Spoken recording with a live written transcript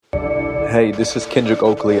Hey, this is Kendrick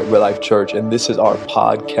Oakley at Real Life Church, and this is our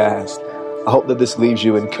podcast. I hope that this leaves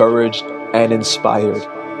you encouraged and inspired.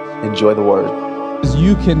 Enjoy the word.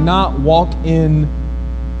 You cannot walk in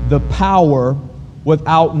the power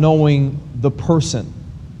without knowing the person.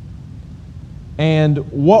 And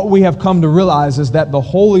what we have come to realize is that the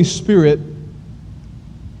Holy Spirit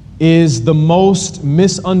is the most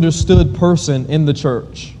misunderstood person in the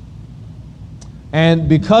church. And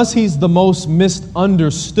because he's the most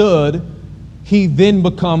misunderstood, he then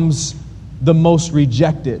becomes the most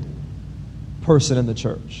rejected person in the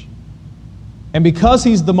church. And because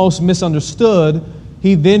he's the most misunderstood,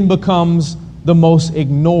 he then becomes the most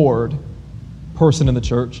ignored person in the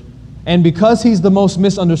church. And because he's the most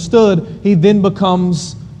misunderstood, he then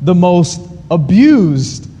becomes the most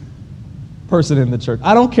abused person in the church.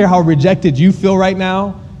 I don't care how rejected you feel right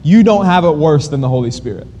now, you don't have it worse than the Holy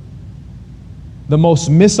Spirit. The most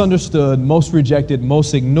misunderstood, most rejected,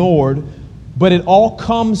 most ignored, but it all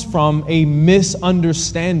comes from a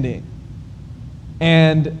misunderstanding.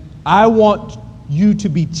 And I want you to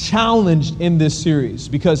be challenged in this series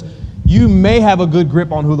because you may have a good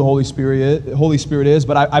grip on who the Holy Spirit is,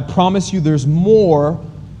 but I promise you there's more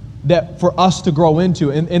that for us to grow into.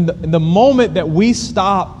 In the moment that we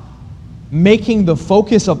stop making the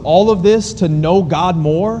focus of all of this to know God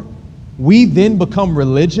more, we then become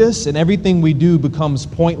religious and everything we do becomes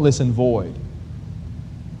pointless and void.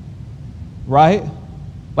 Right?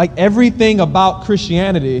 Like everything about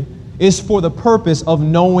Christianity is for the purpose of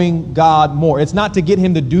knowing God more. It's not to get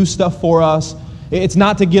Him to do stuff for us. It's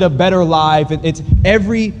not to get a better life. It's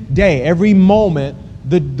every day, every moment.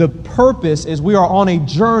 The purpose is we are on a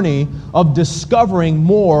journey of discovering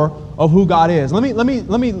more of who God is. Let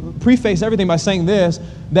me preface everything by saying this,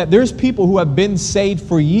 that there's people who have been saved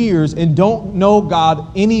for years and don't know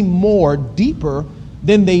God any more deeper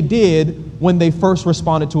than they did when they first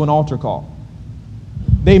responded to an altar call.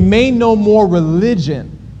 They may know more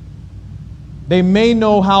religion. They may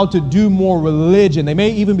know how to do more religion. They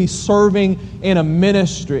may even be serving in a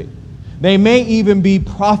ministry. They may even be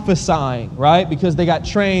prophesying, right? Because they got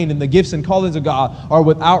trained and the gifts and callings of God are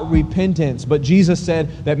without repentance. But Jesus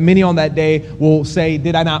said that many on that day will say,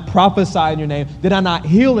 did I not prophesy in your name? Did I not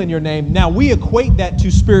heal in your name? Now we equate that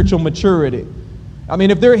to spiritual maturity. I mean,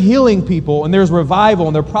 if they're healing people and there's revival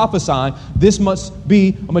and they're prophesying, this must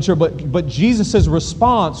be a mature. But Jesus'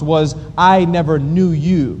 response was, I never knew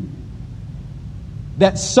you.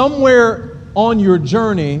 That somewhere on your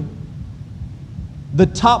journey, the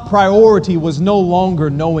top priority was no longer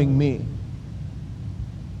knowing me.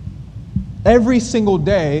 Every single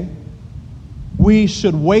day, we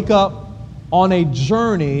should wake up on a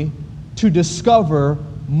journey to discover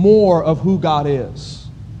more of who God is.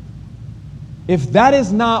 If that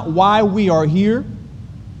is not why we are here,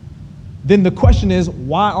 then the question is,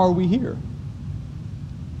 why are we here?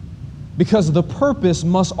 Because the purpose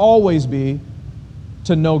must always be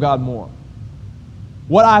to know God more.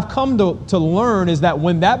 What I've come to learn is that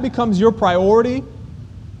when that becomes your priority,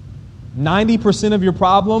 90% of your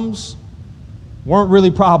problems weren't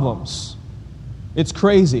really problems. It's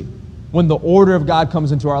crazy when the order of God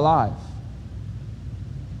comes into our life.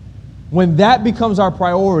 When that becomes our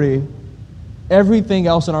priority, everything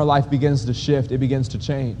else in our life begins to shift. It begins to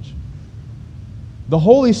change. The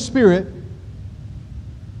Holy Spirit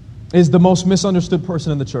is the most misunderstood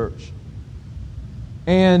person in the church.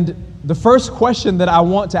 And the first question that I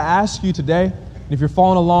want to ask you today, if you're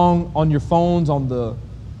following along on your phones, on the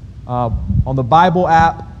Bible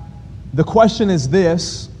app, the question is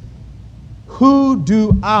this: who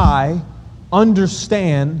do I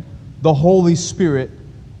understand the Holy Spirit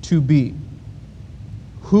to be?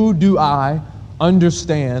 Who do I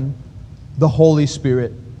understand the Holy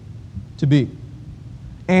Spirit to be?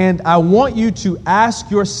 And I want you to ask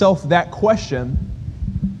yourself that question,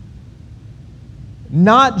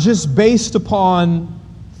 not just based upon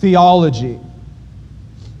theology.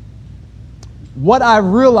 What I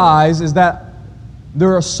realize is that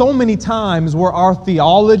there are so many times where our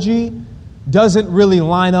theology doesn't really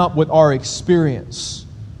line up with our experience.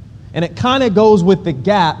 And it kind of goes with the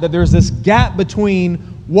gap, that there's this gap between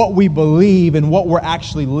what we believe and what we're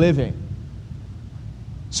actually living.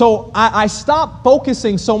 So I stopped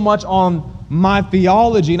focusing so much on my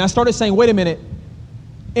theology and I started saying, wait a minute,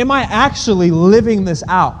 am I actually living this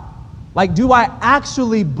out? Like, do I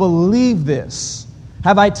actually believe this?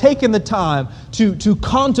 Have I taken the time to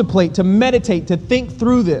contemplate, to meditate, to think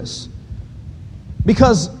through this?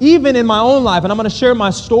 Because even in my own life, and I'm going to share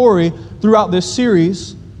my story throughout this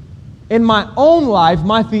series, in my own life,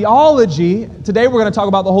 my theology, today we're going to talk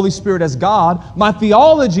about the Holy Spirit as God. My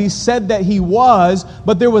theology said that He was,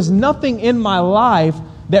 but there was nothing in my life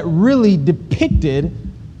that really depicted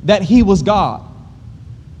that he was God.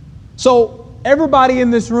 So everybody in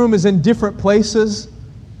this room is in different places.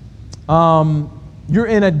 You're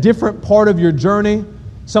in a different part of your journey.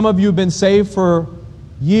 Some of you have been saved for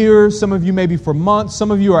years. Some of you maybe for months.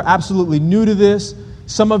 Some of you are absolutely new to this.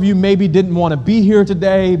 Some of you maybe didn't want to be here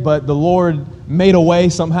today, but the Lord made a way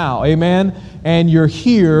somehow. Amen? And you're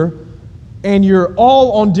here, and you're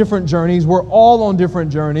all on different journeys. We're all on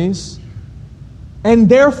different journeys. And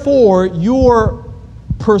therefore, your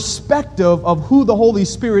perspective of who the Holy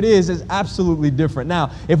Spirit is absolutely different.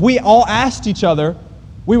 Now, if we all asked each other,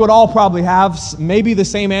 we would all probably have maybe the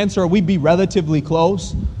same answer, or we'd be relatively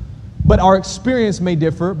close. But our experience may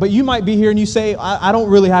differ. But you might be here and you say, I don't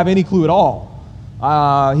really have any clue at all.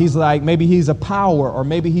 He's like, maybe he's a power, or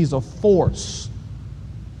maybe he's a force.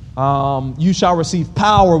 You shall receive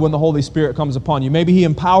power when the Holy Spirit comes upon you. Maybe he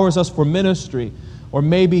empowers us for ministry, or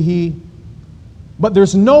maybe but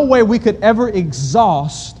there's no way we could ever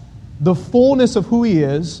exhaust the fullness of who he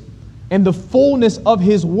is and the fullness of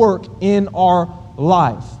his work in our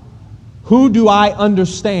life. Who do I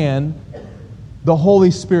understand the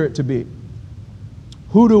Holy Spirit to be?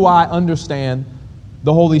 Who do I understand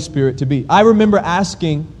the Holy Spirit to be? I remember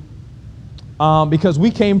asking, because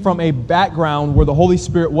we came from a background where the Holy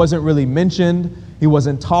Spirit wasn't really mentioned. He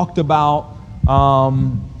wasn't talked about.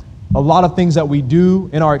 A lot of things that we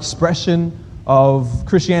do in our expression of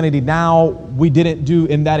Christianity now, we didn't do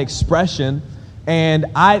in that expression. And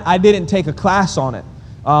I didn't take a class on it.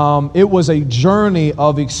 It was a journey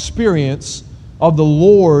of experience of the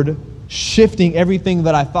Lord shifting everything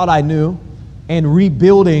that I thought I knew and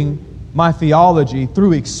rebuilding my theology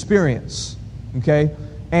through experience. Okay?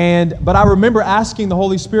 But I remember asking the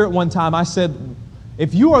Holy Spirit one time, I said,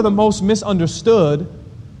 if you are the most misunderstood,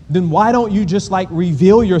 then why don't you just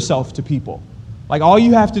reveal yourself to people? All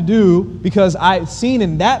you have to do, because I've seen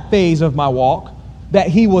in that phase of my walk that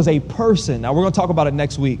he was a person. Now we're going to talk about it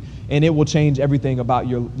next week, and it will change everything about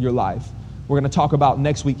your life. We're going to talk about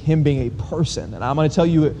next week him being a person. And I'm going to tell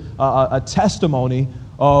you a testimony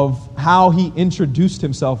of how he introduced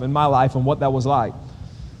himself in my life and what that was like.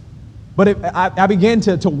 But I began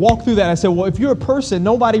to walk through that. I said, well, if you're a person,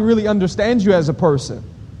 nobody really understands you as a person.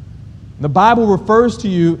 The Bible refers to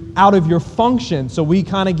you out of your function, so we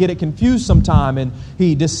kind of get it confused sometime. And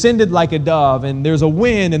he descended like a dove, and there's a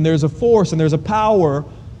wind, and there's a force, and there's a power.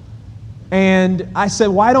 And I said,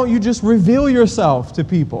 why don't you just reveal yourself to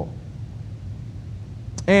people?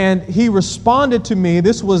 And he responded to me.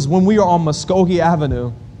 This was when we were on Muskogee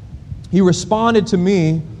Avenue. He responded to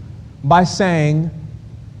me by saying,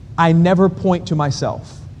 I never point to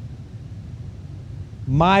myself.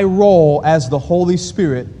 My role as the Holy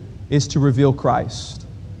Spirit is to reveal Christ.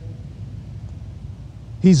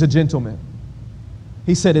 He's a gentleman.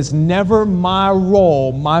 He said, it's never my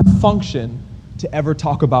role, my function, to ever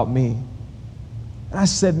talk about me. And I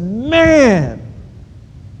said, man,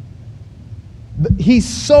 he's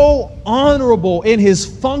so honorable in his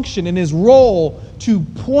function, in his role, to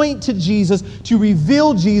point to Jesus, to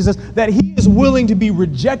reveal Jesus, that he is willing to be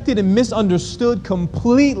rejected and misunderstood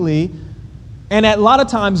completely, and a lot of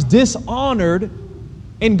times dishonored,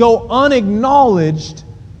 and go unacknowledged,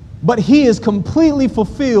 but he is completely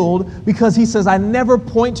fulfilled because he says, I never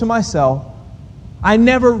point to myself. I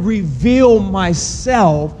never reveal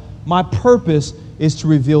myself. My purpose is to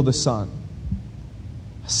reveal the Son.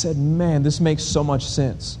 I said, man, this makes so much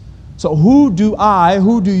sense. So who do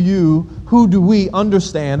we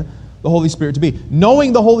understand the Holy Spirit to be?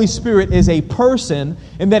 Knowing the Holy Spirit is a person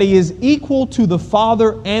and that he is equal to the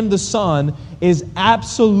Father and the Son is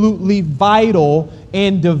absolutely vital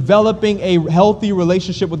in developing a healthy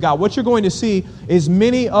relationship with God. What you're going to see is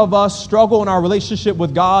many of us struggle in our relationship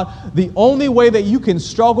with God. The only way that you can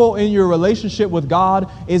struggle in your relationship with God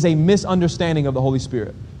is a misunderstanding of the Holy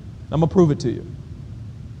Spirit. I'm going to prove it to you.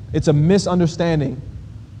 It's a misunderstanding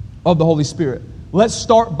of the Holy Spirit. Let's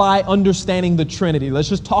start by understanding the Trinity. Let's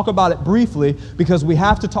just talk about it briefly because we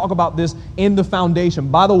have to talk about this in the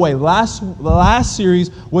foundation. By the way, the last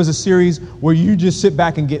series was a series where you just sit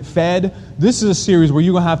back and get fed. This is a series where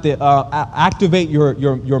you're going to have to activate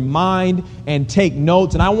your mind and take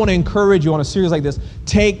notes. And I want to encourage you on a series like this,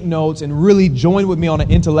 take notes and really join with me on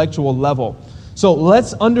an intellectual level. So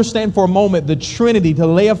let's understand for a moment the Trinity to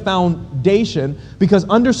lay a foundation, because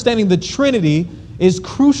understanding the Trinity is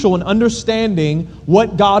crucial in understanding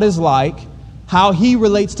what God is like, how he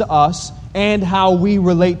relates to us, and how we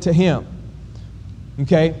relate to him.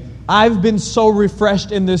 Okay? I've been so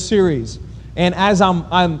refreshed in this series. And as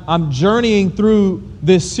I'm journeying through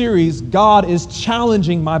this series, God is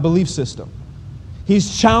challenging my belief system.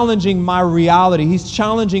 He's challenging my reality. He's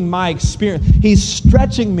challenging my experience. He's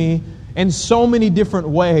stretching me in so many different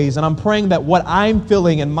ways. And I'm praying that what I'm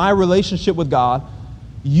feeling in my relationship with God,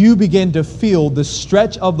 you begin to feel the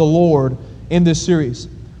stretch of the Lord in this series.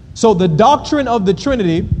 So the doctrine of the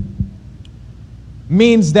Trinity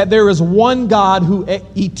means that there is one God who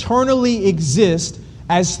eternally exists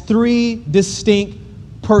as three distinct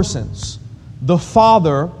persons: the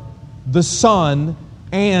Father, the Son,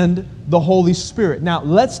 and the Holy Spirit. Now,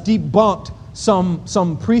 let's debunk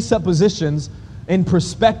some presuppositions and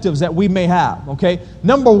perspectives that we may have, okay?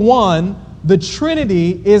 Number one, the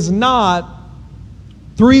Trinity is not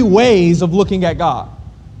three ways of looking at God.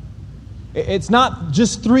 It's not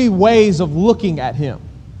just three ways of looking at Him,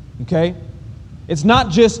 okay? It's not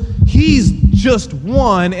just, He's just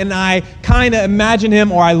one, and I kind of imagine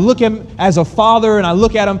Him, or I look at Him as a Father, and I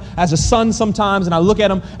look at Him as a Son sometimes, and I look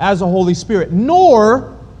at Him as a Holy Spirit.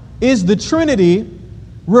 Nor is the Trinity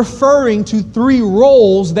referring to three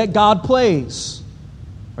roles that God plays.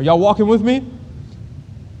 Are y'all walking with me?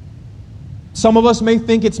 Some of us may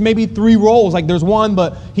think it's maybe three roles. Like there's one,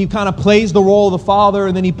 but He kind of plays the role of the Father,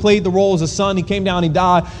 and then He played the role as a Son. He came down, He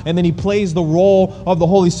died, and then He plays the role of the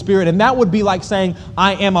Holy Spirit. And that would be like saying,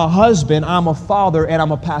 I am a husband, I'm a father, and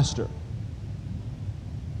I'm a pastor.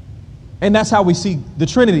 And that's how we see the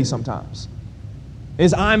Trinity sometimes.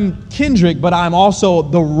 Is I'm Kendrick, but I'm also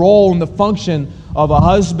the role and the function of a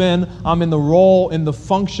husband. I'm in the role and the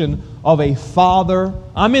function of a father.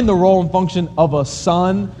 I'm in the role and function of a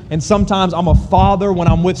son. And sometimes I'm a father when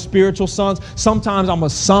I'm with spiritual sons. Sometimes I'm a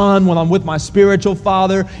son when I'm with my spiritual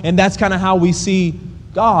father. And that's kind of how we see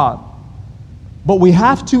God. But we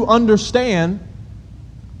have to understand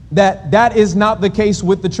that that is not the case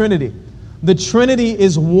with the Trinity. The Trinity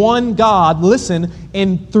is one God, listen,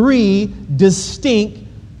 in three distinct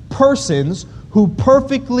persons who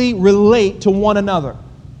perfectly relate to one another.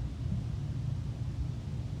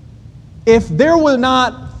 If there were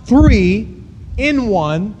not three in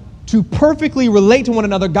one to perfectly relate to one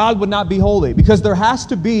another, God would not be holy, because there has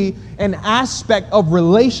to be an aspect of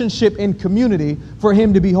relationship in community for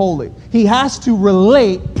Him to be holy. He has to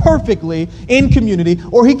relate perfectly in community,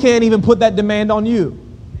 or He can't even put that demand on you.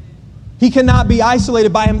 He cannot be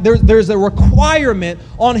isolated by Him. There's a requirement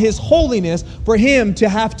on His holiness for Him to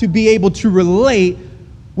have to be able to relate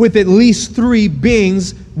with at least three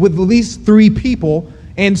beings, with at least three people.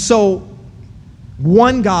 And so,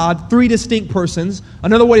 one God, three distinct persons.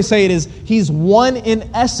 Another way to say it is, He's one in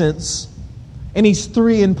essence, and He's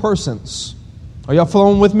three in persons. Are y'all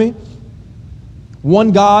following with me?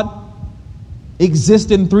 One God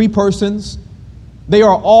exists in three persons. They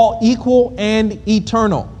are all equal and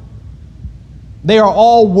eternal. They are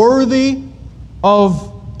all worthy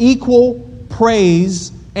of equal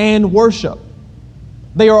praise and worship.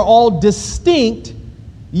 They are all distinct,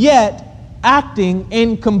 yet acting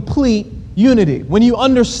in complete unity. When you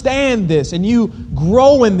understand this and you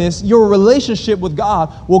grow in this, your relationship with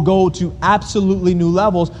God will go to absolutely new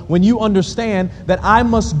levels when you understand that I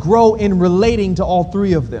must grow in relating to all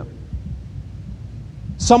three of them.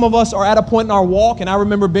 Some of us are at a point in our walk, and I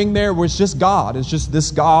remember being there where it's just God. It's just this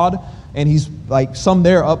God, and He's like some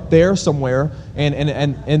there up there somewhere,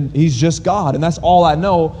 and He's just God, and that's all I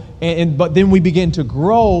know. But then we begin to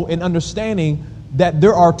grow in understanding that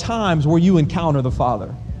there are times where you encounter the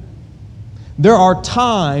Father. There are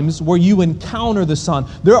times where you encounter the Son.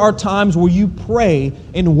 There are times where you pray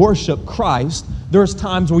and worship Christ. There's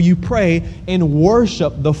times where you pray and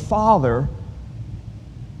worship the Father.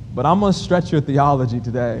 But I'm going to stretch your theology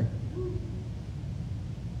today,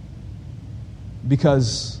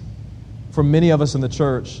 because for many of us in the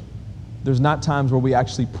church, there's not times where we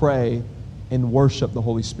actually pray and worship the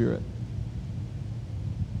Holy Spirit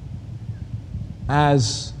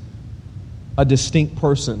as a distinct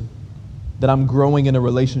person that I'm growing in a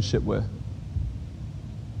relationship with.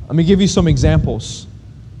 Let me give you some examples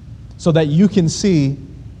so that you can see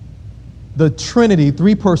the Trinity,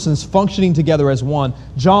 three persons functioning together as one.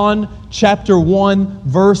 John chapter 1,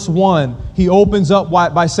 verse 1. He opens up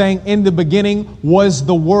by saying, in the beginning was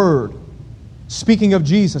the Word. Speaking of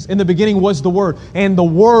Jesus, in the beginning was the Word. And the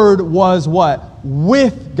Word was what?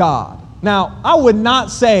 With God. Now, I would not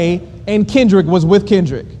say, and Kendrick was with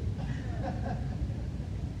Kendrick.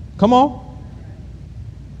 Come on.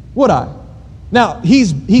 Would I? Now,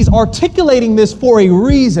 he's articulating this for a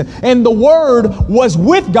reason. And the Word was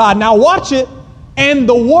with God. Now, watch it. And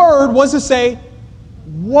the Word was to say,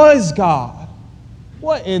 was God.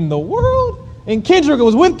 What in the world? And Kendrick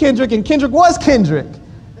was with Kendrick, and Kendrick was Kendrick.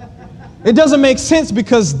 It doesn't make sense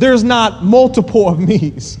because there's not multiple of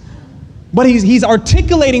me's. But he's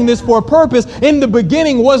articulating this for a purpose. In the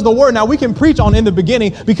beginning was the Word. Now, we can preach on in the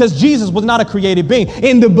beginning because Jesus was not a created being.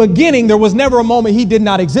 In the beginning, there was never a moment he did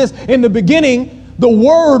not exist. In the beginning, the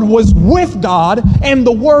Word was with God, and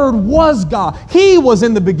the Word was God. He was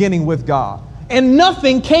in the beginning with God, and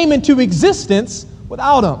nothing came into existence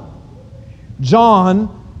without him.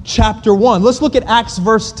 John chapter 1. Let's look at Acts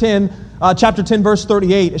chapter 10, verse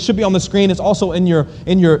 38. It should be on the screen. It's also in your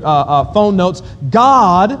phone notes.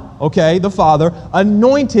 God, okay, the Father,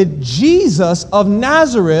 anointed Jesus of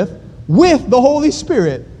Nazareth with the Holy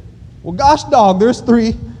Spirit. Well, gosh dog, there's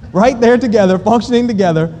three right there together, functioning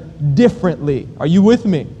together differently. Are you with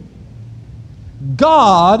me?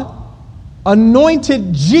 God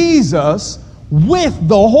anointed Jesus with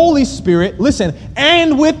the Holy Spirit, listen,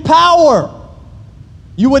 and with power.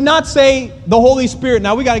 You would not say the Holy Spirit.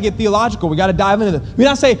 Now, we got to get theological. We got to dive into this. We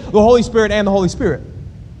not say the Holy Spirit and the Holy Spirit,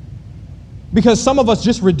 because some of us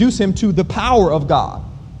just reduce him to the power of God.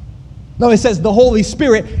 No, it says the Holy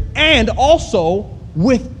Spirit and also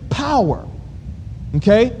with power.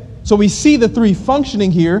 Okay? So we see the three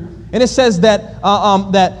functioning here. And it says that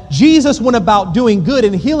that Jesus went about doing good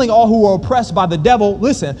and healing all who were oppressed by the devil.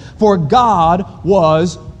 Listen, for God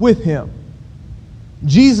was with him.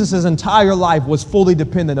 Jesus' entire life was fully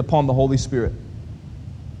dependent upon the Holy Spirit.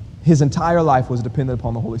 His entire life was dependent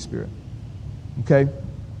upon the Holy Spirit. Okay?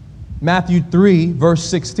 Matthew 3, verse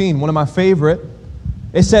 16, one of my favorite.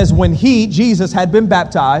 It says, when Jesus, had been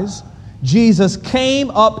baptized, Jesus came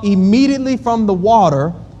up immediately from the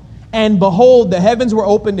water, and behold, the heavens were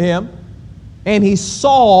opened to him, and he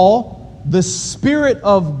saw the Spirit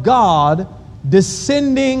of God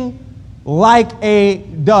descending like a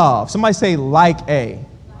dove. Somebody say like a.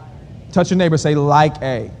 Touch your neighbor, say like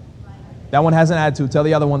a. That one has an attitude. Tell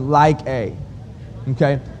the other one like a.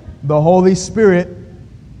 Okay? The Holy Spirit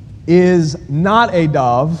is not a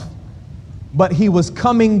dove, but he was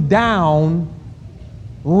coming down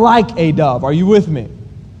like a dove. Are you with me?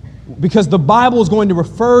 Because the Bible is going to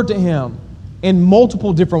refer to him in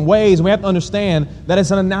multiple different ways. And we have to understand that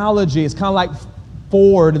it's an analogy. It's kind of like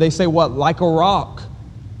Ford. They say what? Like a rock.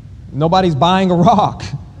 Nobody's buying a rock.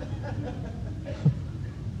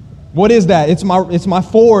 What is that? It's my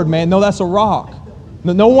Ford, man. No, that's a rock.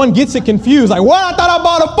 No one gets it confused. Like, what? I thought I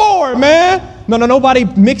bought a Ford, man. No, nobody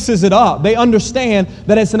mixes it up. They understand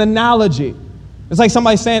that it's an analogy. It's like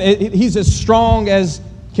somebody saying he's as strong as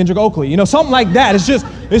Kendrick Oakley. You know, something like that.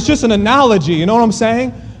 It's just an analogy. You know what I'm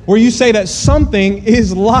saying? Where you say that something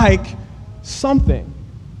is like something.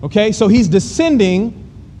 Okay? So he's descending.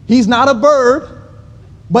 He's not a bird,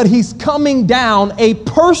 but he's coming down, a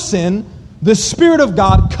person, the Spirit of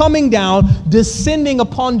God coming down, descending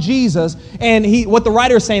upon Jesus. And what the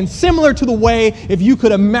writer is saying, similar to the way, if you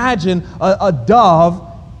could imagine a dove,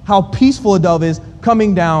 how peaceful a dove is,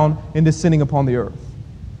 coming down and descending upon the earth.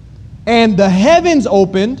 And the heavens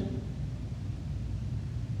opened,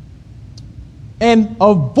 and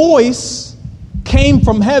a voice came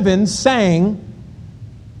from heaven saying,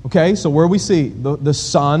 okay, so where we see the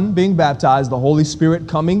Son being baptized, the Holy Spirit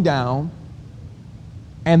coming down,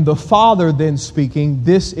 and the Father then speaking,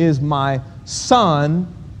 this is my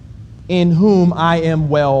Son in whom I am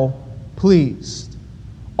well pleased.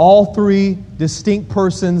 All three distinct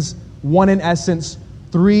persons, one in essence,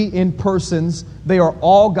 three in persons. They are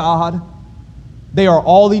all God. They are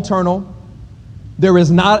all eternal. There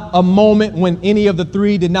is not a moment when any of the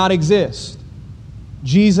three did not exist.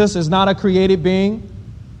 Jesus is not a created being.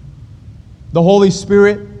 The Holy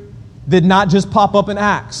Spirit did not just pop up in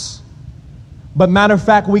Acts. But matter of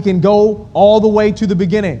fact, we can go all the way to the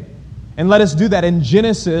beginning. And let us do that. In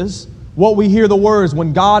Genesis, what we hear the words,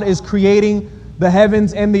 when God is creating the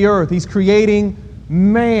heavens and the earth, he's creating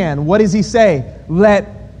man. What does he say? Let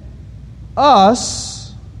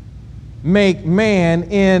us make man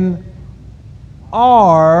in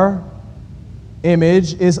our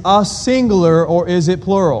image. Is us singular or is it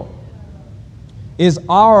plural? Is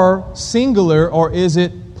our singular or is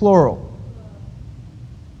it plural?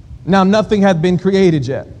 Now, nothing had been created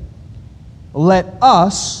yet. Let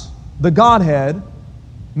us, the Godhead,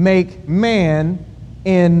 make man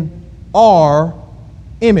in our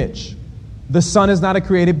image. The Son is not a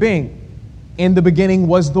created being. In the beginning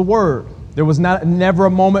was the Word. There was never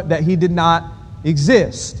a moment that he did not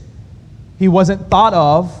exist. He wasn't thought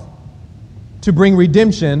of to bring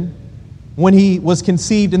redemption when he was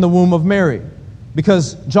conceived in the womb of Mary.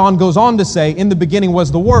 Because John goes on to say, in the beginning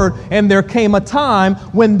was the Word, and there came a time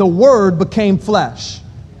when the Word became flesh.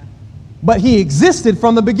 But he existed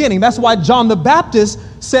from the beginning. That's why John the Baptist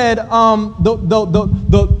said,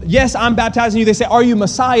 yes, I'm baptizing you. They say, are you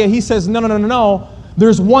Messiah? He says, no.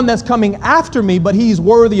 there's one that's coming after me, but he's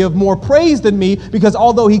worthy of more praise than me, because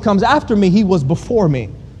although he comes after me, he was before me.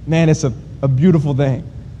 Man, it's a beautiful thing.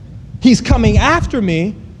 He's coming after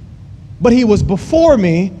me, but he was before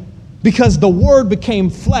me because the Word became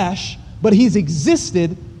flesh, but he's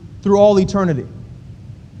existed through all eternity.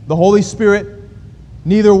 The Holy Spirit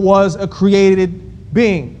neither was a created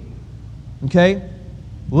being. Okay?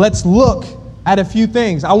 Let's look at a few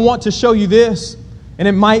things. I want to show you this, and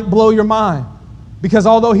it might blow your mind. Because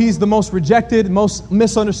although he's the most rejected, most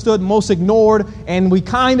misunderstood, most ignored, and we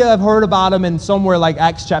kind of have heard about him in somewhere like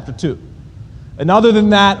Acts chapter 2. And other than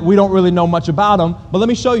that, we don't really know much about him. But let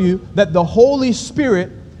me show you that the Holy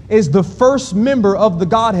Spirit is the first member of the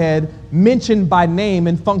Godhead mentioned by name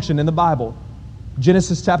and function in the Bible.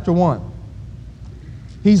 Genesis chapter 1.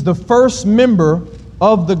 He's the first member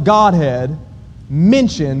of the Godhead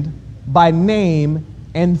mentioned by name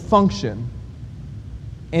and function.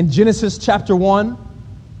 In Genesis chapter 1,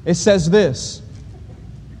 it says this: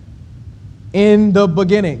 in the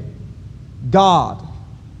beginning, God.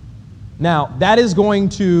 Now, that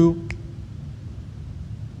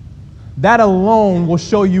alone will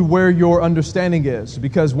show you where your understanding is.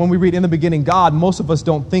 Because when we read in the beginning, God, most of us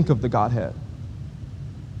don't think of the Godhead.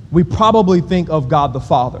 We probably think of God the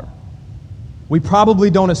Father. We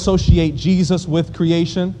probably don't associate Jesus with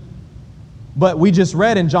creation. But we just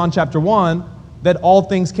read in John chapter 1 that all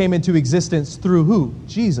things came into existence through who?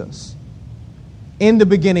 Jesus. In the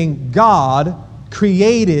beginning, God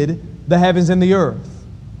created the heavens and the earth.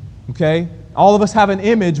 Okay? All of us have an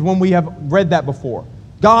image when we have read that before.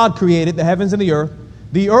 God created the heavens and the earth.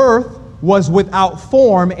 The earth was without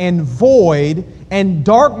form and void, and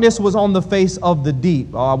darkness was on the face of the deep.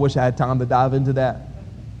 Oh, I wish I had time to dive into that.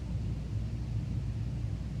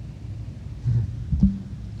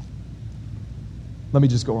 Let me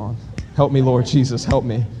just go on. Help me, Lord Jesus. Help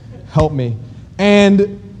me. Help me.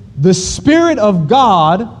 And the Spirit of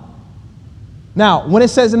God, now, when it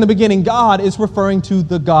says in the beginning God, it's referring to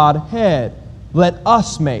the Godhead. Let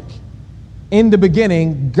us make. In the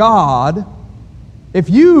beginning, God. If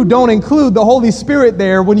you don't include the Holy Spirit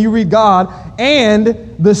there when you read God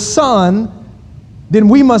and the Son, then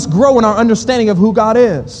we must grow in our understanding of who God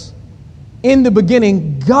is. In the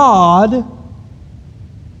beginning, God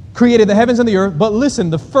created the heavens and the earth. But listen,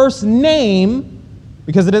 the first name,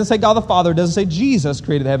 because it doesn't say God the Father, it doesn't say Jesus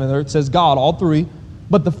created the heavens and the earth, it says God, all three.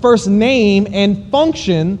 But the first name and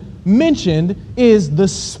function mentioned is the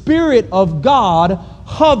Spirit of God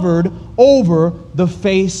hovered over the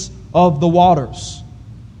face of the waters.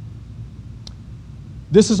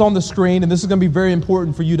 This is on the screen, and this is going to be very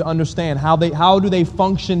important for you to understand how do they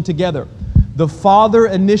function together. The Father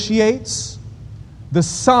initiates, the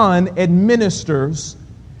Son administers,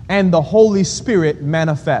 and the Holy Spirit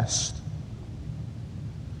manifests.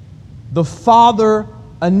 The Father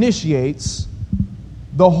initiates,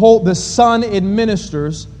 the Son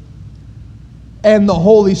administers, and the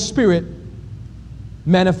Holy Spirit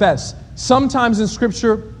manifests. Sometimes in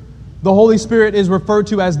Scripture, the Holy Spirit is referred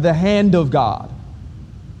to as the hand of God,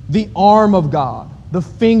 the arm of God, the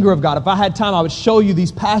finger of God. If I had time, I would show you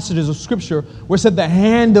these passages of Scripture where it said the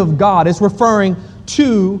hand of God. It's referring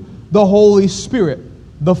to the Holy Spirit.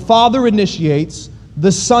 The Father initiates,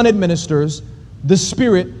 the Son administers, the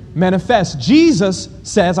Spirit manifests. Jesus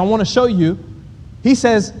says, I want to show you, he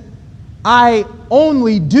says, I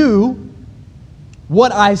only do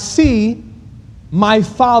what I see my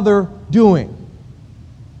Father doing.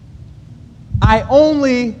 I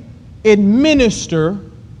only administer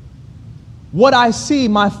what I see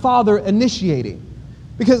my Father initiating.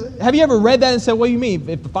 Because have you ever read that and said, what do you mean?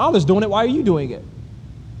 If the Father's doing it, why are you doing it?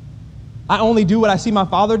 I only do what I see my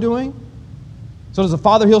Father doing? So does the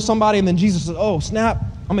Father heal somebody and then Jesus says, oh, snap,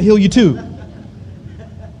 I'm going to heal you too.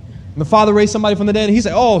 And the Father raised somebody from the dead and he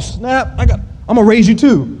said, oh, snap, I'm going to raise you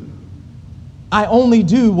too. I only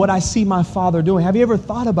do what I see my Father doing. Have you ever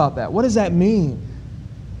thought about that? What does that mean?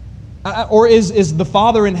 Or is the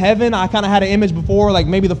Father in heaven? I kind of had an image before, like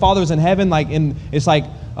maybe the Father's in heaven, it's like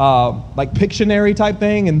Pictionary type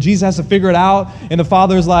thing, and Jesus has to figure it out, and the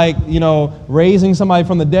Father's like, raising somebody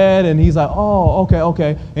from the dead, and he's like, oh,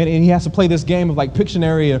 okay, and he has to play this game of like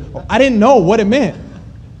Pictionary. I didn't know what it meant.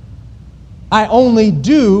 I only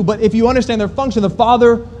do, but if you understand their function, the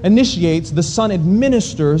Father initiates, the Son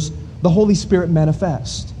administers, the Holy Spirit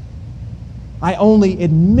manifests. I only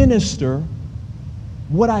administer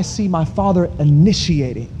what I see my Father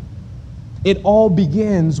initiating. It all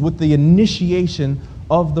begins with the initiation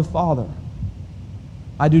of the Father.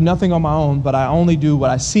 I do nothing on my own, but I only do what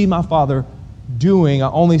I see my Father doing. I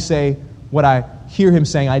only say what I hear Him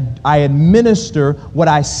saying. I administer what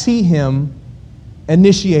I see Him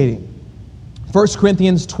initiating. 1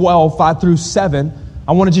 Corinthians 12, 5 through 7.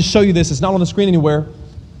 I want to just show you this. It's not on the screen anywhere,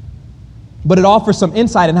 but it offers some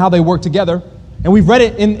insight in how they work together. And we've read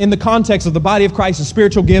it in the context of the body of Christ and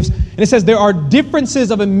spiritual gifts. And it says, there are differences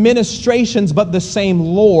of administrations, but the same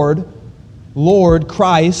Lord,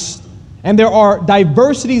 Christ. And there are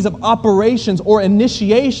diversities of operations or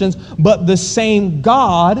initiations, but the same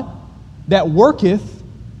God that worketh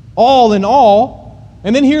all in all.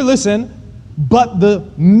 And then here, listen, but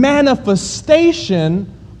the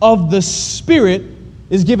manifestation of the Spirit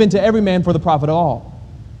is given to every man for the profit of all.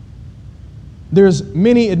 There's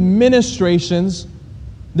many administrations,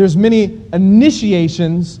 there's many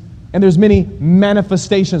initiations, and there's many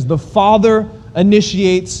manifestations. The Father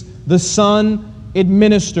initiates, the Son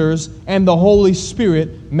administers, and the Holy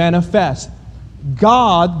Spirit manifests.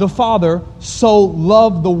 God, the Father, so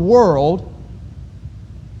loved the world,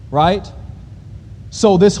 right?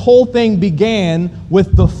 So this whole thing began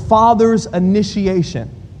with the Father's initiation.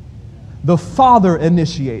 The Father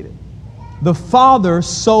initiated. The Father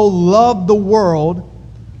so loved the world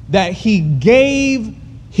that He gave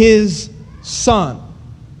His Son.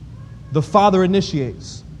 The Father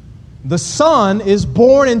initiates. The Son is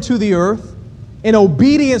born into the earth in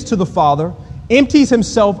obedience to the Father, empties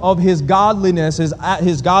Himself of His godliness,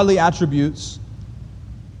 His godly attributes,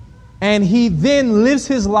 and He then lives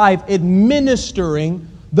His life administering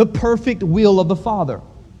the perfect will of the Father.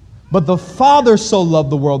 But the Father so loved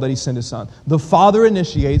the world that He sent His Son. The Father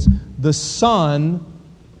initiates, the Son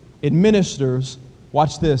administers.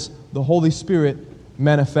 Watch this. The Holy Spirit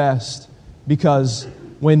manifests. Because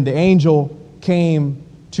when the angel came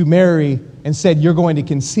to Mary and said, you're going to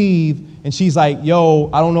conceive, and she's like, yo,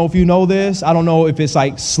 I don't know if you know this. I don't know if it's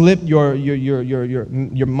like slipped your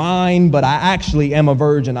mind, but I actually am a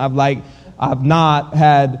virgin. I've not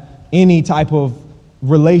had any type of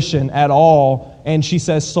relation at all. And she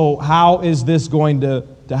says, so how is this going to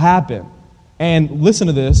happen? And listen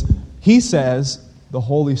to this. He says, the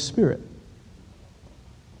Holy Spirit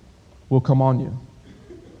will come on you.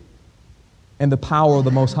 And the power of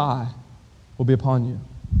the Most High will be upon you.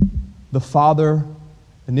 The Father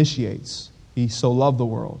initiates. He so loved the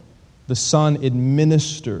world. The Son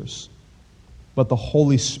administers. But the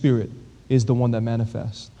Holy Spirit is the one that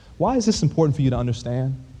manifests. Why is this important for you to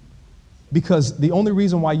understand? Because the only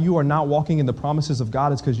reason why you are not walking in the promises of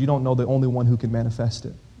God is because you don't know the only one who can manifest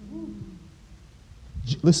it.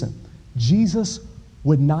 Listen, Jesus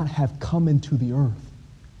would not have come into the earth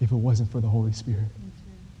if it wasn't for the Holy Spirit.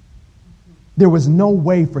 There was no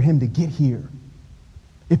way for Him to get here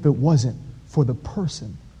if it wasn't for the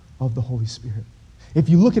person of the Holy Spirit. If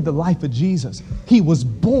you look at the life of Jesus, He was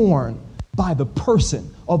born by the person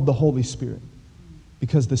of the Holy Spirit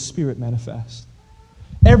because the Spirit manifests.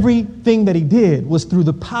 Everything that He did was through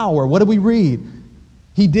the power. What do we read?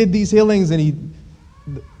 He did these healings and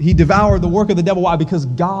he devoured the work of the devil. Why? Because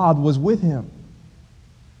God was with Him.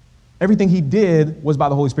 Everything He did was by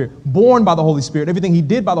the Holy Spirit. Born by the Holy Spirit. Everything He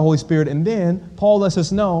did by the Holy Spirit. And then Paul lets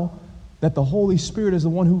us know that the Holy Spirit is the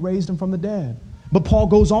one who raised Him from the dead. But Paul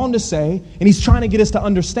goes on to say, and he's trying to get us to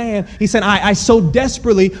understand, he said, I so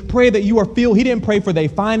desperately pray that you are filled. He didn't pray for their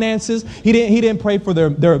finances. He didn't pray for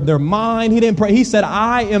their mind. He didn't pray. He said,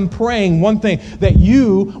 I am praying one thing, that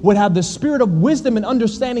you would have the spirit of wisdom and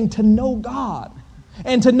understanding to know God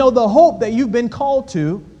and to know the hope that you've been called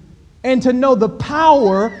to and to know the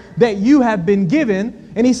power that you have been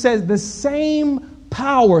given. And he says the same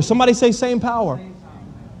power. Somebody say same power.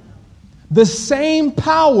 The same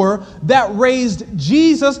power that raised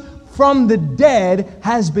Jesus from the dead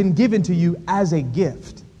has been given to you as a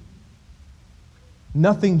gift.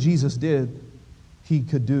 Nothing Jesus did, He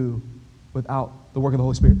could do without the work of the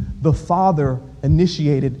Holy Spirit. The Father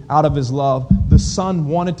initiated out of His love. The Son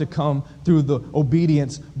wanted to come through the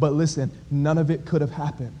obedience. But listen, none of it could have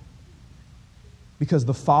happened. Because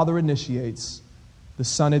the Father initiates, the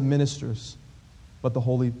Son administers, but the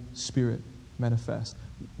Holy Spirit manifests.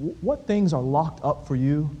 What things are locked up for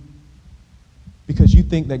you because you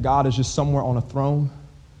think that God is just somewhere on a throne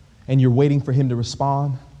and you're waiting for Him to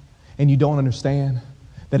respond, and you don't understand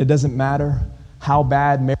that it doesn't matter how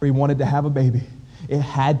bad Mary wanted to have a baby. It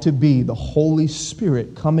had to be the Holy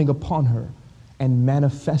Spirit coming upon her and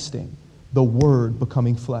manifesting the Word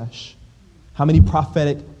becoming flesh. How many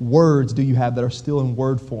prophetic words do you have that are still in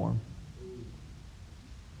word form?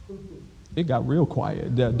 It got real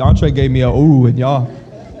quiet. Dontre gave me a ooh, and y'all.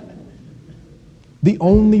 The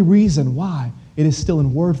only reason why it is still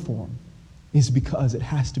in word form is because it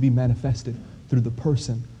has to be manifested through the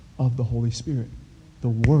person of the Holy Spirit. The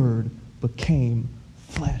Word became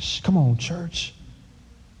flesh. Come on, church.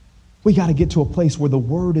 We got to get to a place where the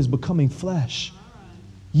Word is becoming flesh.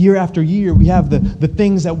 Year after year, we have the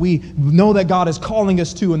things that we know that God is calling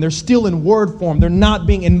us to, and they're still in word form. They're not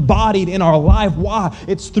being embodied in our life. Why?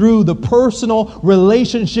 It's through the personal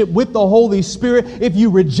relationship with the Holy Spirit. If you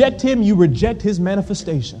reject Him, you reject His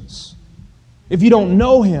manifestations. If you don't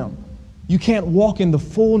know Him, you can't walk in the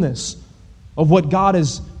fullness of what God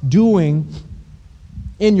is doing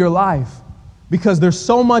in your life. Because there's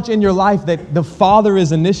so much in your life that the Father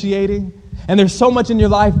is initiating, and there's so much in your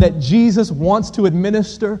life that Jesus wants to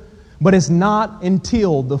administer, but it's not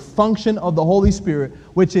until the function of the Holy Spirit,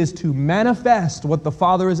 which is to manifest what the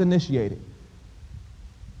Father is initiating.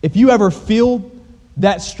 If you ever feel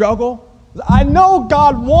that struggle, I know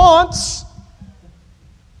God wants,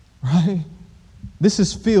 right? This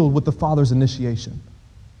is filled with the Father's initiation.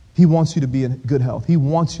 He wants you to be in good health. He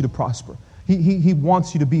wants you to prosper. He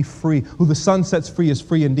wants you to be free. Who the Son sets free is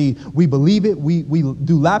free indeed. We believe it, we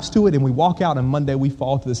do laps to it, and we walk out, and Monday we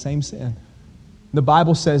fall to the same sin. The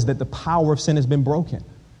Bible says that the power of sin has been broken.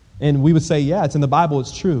 And we would say, yeah, it's in the Bible,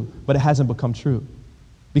 it's true, but it hasn't become true.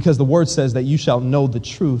 Because the Word says that you shall know the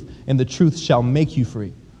truth, and the truth shall make you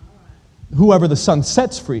free. Whoever the Son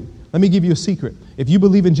sets free. Let me give you a secret. If you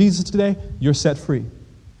believe in Jesus today, you're set free.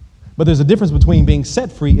 But there's a difference between being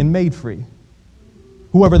set free and made free.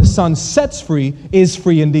 Whoever the Son sets free is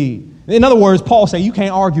free indeed. In other words, Paul said, you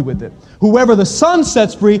can't argue with it. Whoever the Son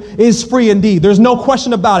sets free is free indeed. There's no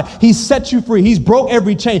question about it. He set you free. He's broke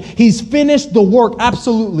every chain. He's finished the work.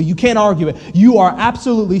 Absolutely. You can't argue it. You are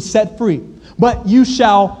absolutely set free. But you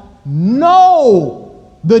shall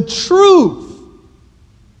know the truth.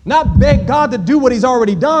 Not beg God to do what He's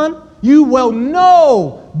already done. You will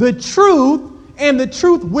know the truth, and the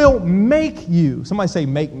truth will make you. Somebody say,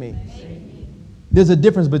 make me. There's a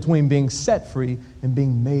difference between being set free and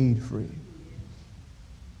being made free.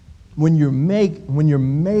 When you're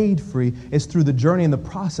made free, it's through the journey and the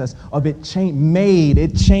process of it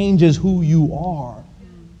changes who you are.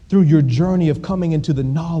 Through your journey of coming into the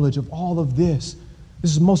knowledge of all of this.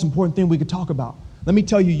 This is the most important thing we could talk about. Let me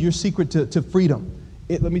tell you your secret to freedom.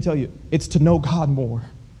 Let me tell you, it's to know God more.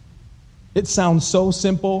 It sounds so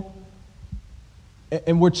simple,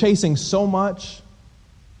 and we're chasing so much.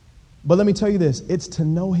 But let me tell you this, it's to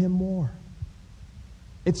know Him more.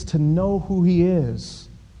 It's to know who He is.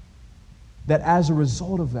 That as a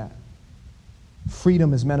result of that,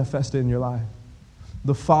 freedom is manifested in your life.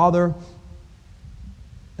 The Father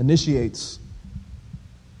initiates.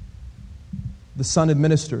 The Son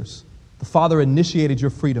administers. The Father initiated your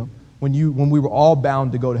freedom when we were all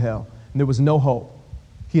bound to go to hell and there was no hope.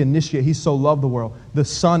 He so loved the world. The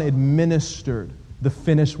Son administered the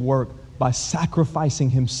finished work by sacrificing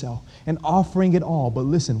Himself and offering it all. But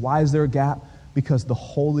listen, why is there a gap? Because the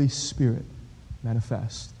Holy Spirit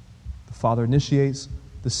manifests. The Father initiates,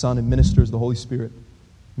 the Son administers, the Holy Spirit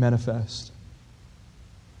manifests.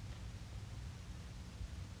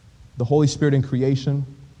 The Holy Spirit in creation.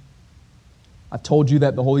 I told you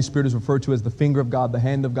that the Holy Spirit is referred to as the finger of God, the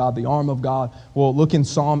hand of God, the arm of God. Well, look in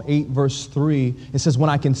Psalm 8, verse 3. It says, when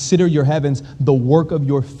I consider your heavens, the work of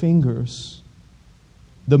your fingers,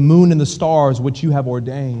 the moon and the stars which you have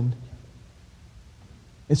ordained.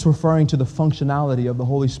 It's referring to the functionality of the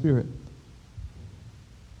Holy Spirit.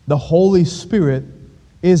 The Holy Spirit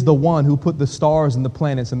is the one who put the stars and the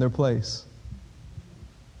planets in their place.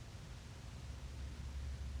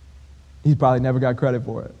 He probably never got credit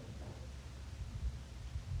for it.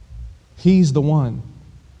 He's the one.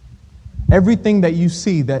 Everything that you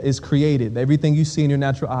see that is created, everything you see in your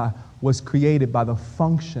natural eye, was created by the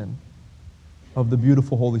function of the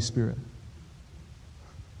beautiful Holy Spirit.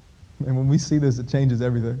 And when we see this, it changes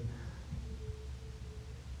everything.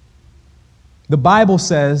 The Bible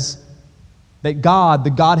says that God,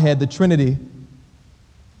 the Godhead, the Trinity,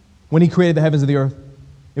 when He created the heavens and the earth,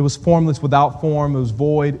 it was formless, without form, it was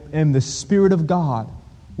void, and the Spirit of God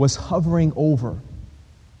was hovering over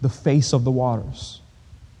the face of the waters.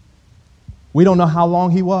 We don't know how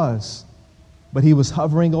long He was, but He was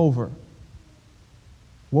hovering over.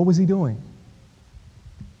 What was He doing?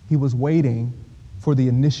 He was waiting for the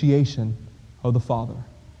initiation of the Father.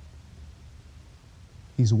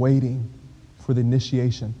 He's waiting for the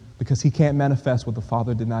initiation because He can't manifest what the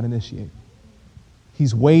Father did not initiate.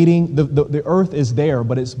 He's waiting. The earth is there,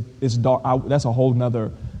 but it's dark. That's a whole nother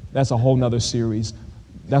series.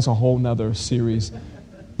 That's a whole nother series.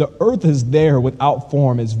 The earth is there without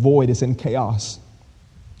form. It's void. It's in chaos.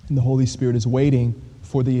 And the Holy Spirit is waiting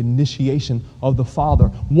for the initiation of the Father.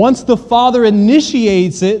 Once the Father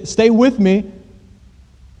initiates it, stay with me,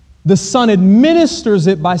 the Son administers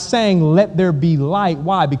it by saying, let there be light.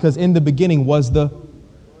 Why? Because in the beginning was the...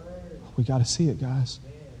 We got to see it, guys.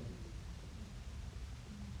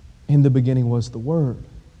 In the beginning was the Word.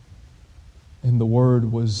 And the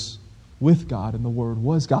Word was with God, and the Word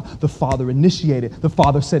was God. The Father initiated. The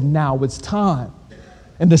Father said, now it's time.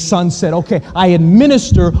 And the Son said, okay, I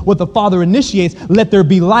administer what the Father initiates. Let there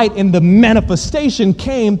be light. And the manifestation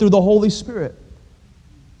came through the Holy Spirit.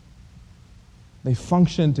 They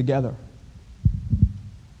functioned together.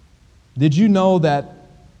 Did you know that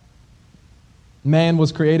man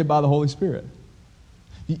was created by the Holy Spirit?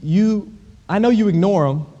 I know you ignore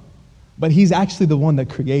him, but he's actually the one that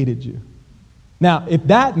created you. Now, if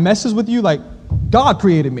that messes with you, like, God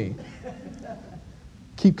created me,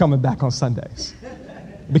 keep coming back on Sundays,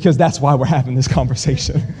 because that's why we're having this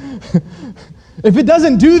conversation. If it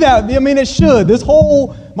doesn't do that, I mean, it should.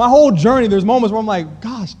 My whole journey, there's moments where I'm like,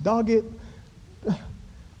 gosh, dog it.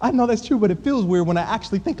 I know that's true, but it feels weird when I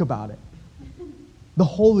actually think about it. The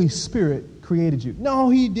Holy Spirit created you. No,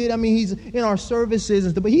 he did. I mean, he's in our services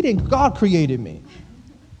and stuff, but he didn't. God created me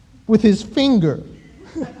with his finger.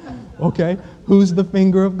 Okay? Who's the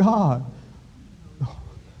finger of God?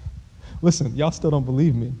 Listen, y'all still don't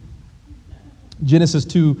believe me. Genesis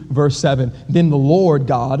 2, verse 7. Then the Lord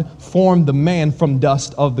God formed the man from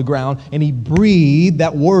dust of the ground, and he breathed,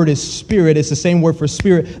 that word is spirit, it's the same word for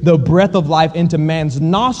spirit, the breath of life into man's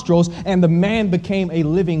nostrils, and the man became a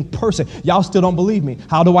living person. Y'all still don't believe me.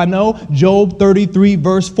 How do I know? Job 33,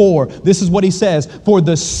 verse 4. This is what he says. For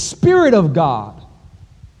the Spirit of God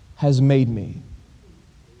has made me,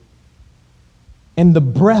 and the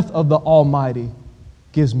breath of the Almighty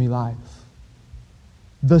gives me life.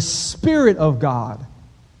 The Spirit of God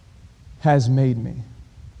has made me,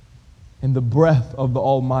 and the breath of the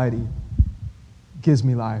Almighty gives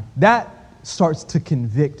me life. That starts to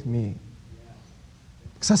convict me.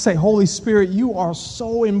 Because I say, Holy Spirit, you are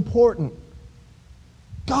so important.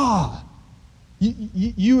 God,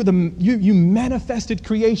 you manifested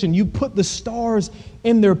creation. You put the stars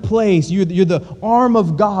in their place. You're the arm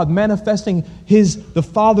of God manifesting the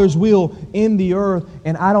Father's will in the earth.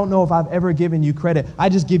 And I don't know if I've ever given you credit. I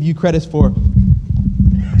just give you credits for, woo,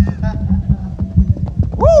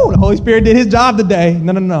 the Holy Spirit did his job today.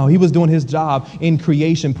 No. He was doing his job in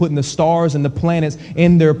creation, putting the stars and the planets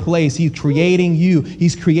in their place. He's creating you.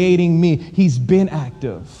 He's creating me. He's been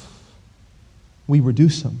active. We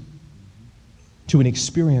reduce him to an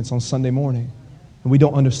experience on Sunday morning, and we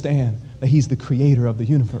don't understand that he's the creator of the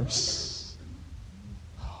universe.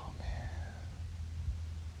 Oh, man.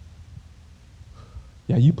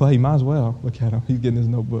 Yeah, you play, you might as well. Look at him. He's getting his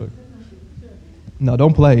notebook. No,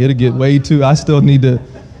 don't play. It'll get way too, I still need to,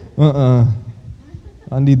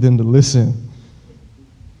 I need them to listen.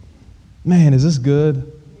 Man, is this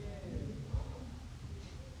good?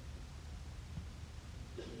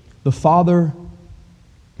 The Father,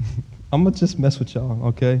 I'm going to just mess with y'all,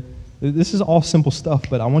 okay? This is all simple stuff,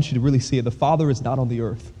 but I want you to really see it. The Father is not on the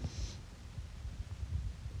earth.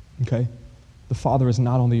 Okay? The Father is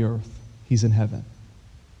not on the earth. He's in heaven.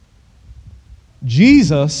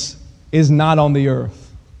 Jesus is not on the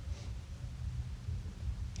earth.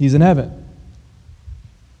 He's in heaven.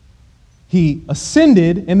 He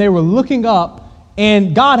ascended, and they were looking up,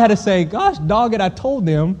 and God had to say, gosh, dog it, I told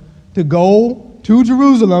them to go to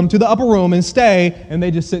Jerusalem, to the upper room, and stay, and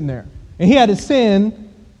they just sitting there. And he had to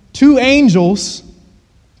send 2 angels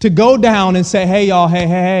to go down and say, hey, y'all,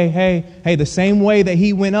 hey, the same way that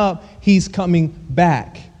he went up, he's coming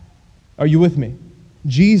back. Are you with me?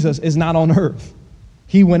 Jesus is not on earth.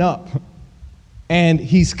 He went up. And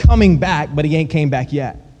he's coming back, but he ain't came back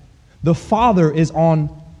yet. The Father is on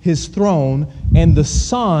his throne, and the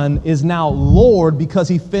Son is now Lord because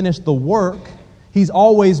he finished the work. He's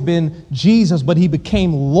always been Jesus, but he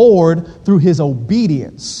became Lord through his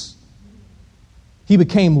obedience. He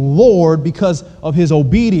became Lord because of his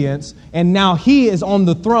obedience, and now he is on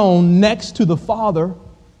the throne next to the Father.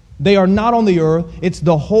 They are not on the earth. It's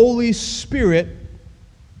the Holy Spirit.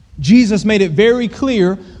 Jesus made it very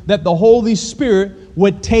clear that the Holy Spirit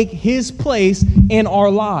would take his place in our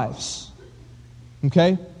lives.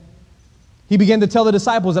 Okay? He began to tell the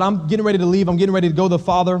disciples that I'm getting ready to leave. I'm getting ready to go to the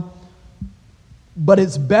Father. But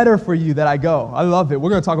it's better for you that I go. I love it. We're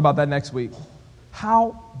going to talk about that next week.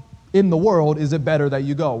 How in the world is it better that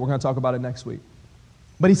you go? We're going to talk about it next week.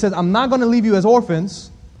 But he says, I'm not going to leave you as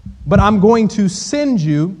orphans, but I'm going to send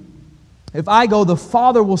you. If I go, the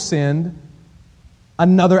Father will send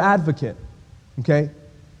another advocate. Okay?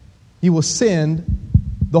 He will send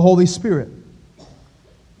the Holy Spirit.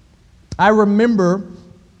 I remember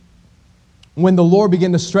when the Lord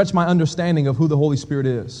began to stretch my understanding of who the Holy Spirit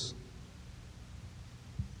is.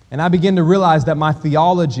 And I began to realize that my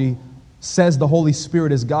theology says the Holy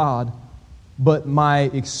Spirit is God, but my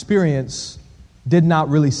experience did not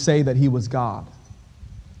really say that he was God.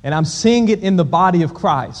 And I'm seeing it in the body of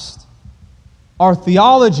Christ. Our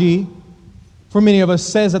theology, for many of us,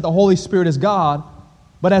 says that the Holy Spirit is God,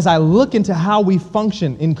 but as I look into how we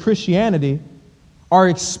function in Christianity, our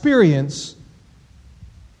experience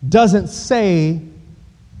doesn't say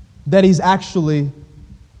that He's actually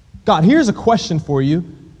God. Here's a question for you.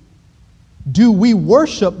 Do we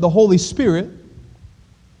worship the Holy Spirit?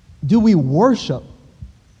 Do we worship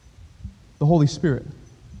the Holy Spirit?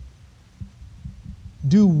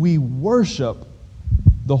 Do we worship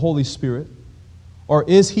the Holy Spirit? Or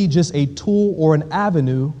is He just a tool or an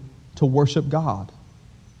avenue to worship God?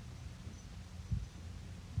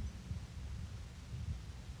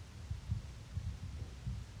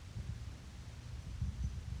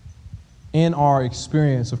 In our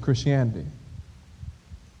experience of Christianity,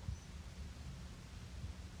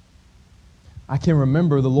 I can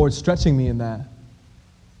remember the Lord stretching me in that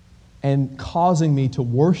and causing me to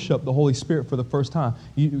worship the Holy Spirit for the first time.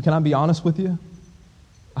 Can I be honest with you?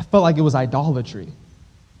 I felt like it was idolatry.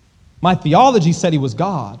 My theology said He was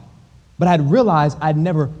God, but I'd realized I'd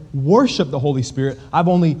never worshiped the Holy Spirit. I've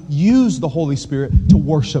only used the Holy Spirit to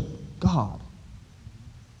worship God.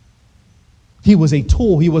 He was a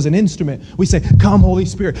tool. He was an instrument. We say, come, Holy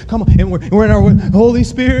Spirit, come on. And we're in our Holy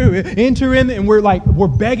Spirit, enter in, and we're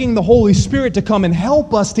begging the Holy Spirit to come and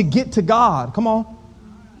help us to get to God. Come on.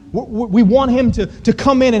 We want Him to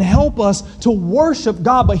come in and help us to worship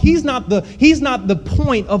God, but He's not the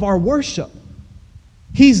point of our worship.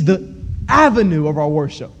 He's the avenue of our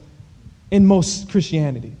worship in most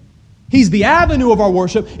Christianity. He's the avenue of our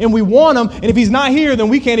worship, and we want Him. And if He's not here, then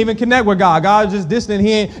we can't even connect with God. God's just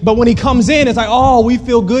distant. But when He comes in, it's like, oh, we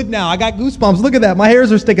feel good now. I got goosebumps. Look at that. My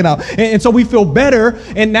hairs are sticking out. And so we feel better.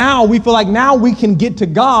 And now we feel like now we can get to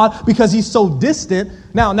God because He's so distant.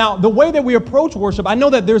 Now, the way that we approach worship, I know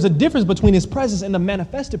that there's a difference between His presence and the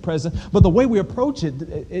manifested presence, but the way we approach it,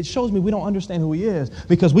 it shows me we don't understand who He is,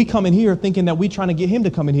 because we come in here thinking that we're trying to get Him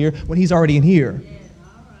to come in here when He's already in here.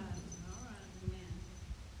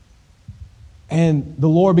 And the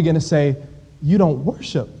Lord began to say, you don't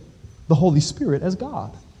worship the Holy Spirit as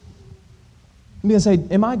God. He began to say,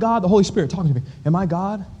 am I God? The Holy Spirit talking to me. Am I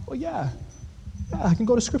God? Well, yeah, I can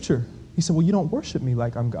go to Scripture. He said, well, you don't worship me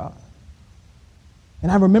like I'm God. And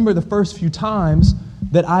I remember the first few times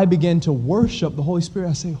that I began to worship the Holy Spirit,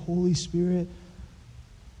 I say, Holy Spirit,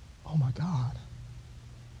 oh my God,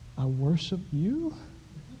 I worship you?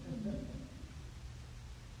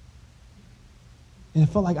 And it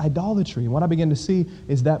felt like idolatry. And what I began to see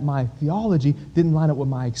is that my theology didn't line up with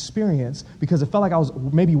my experience, because it felt like I was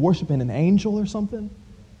maybe worshiping an angel or something.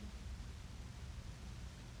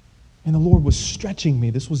 And the Lord was stretching me.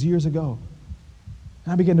 This was years ago.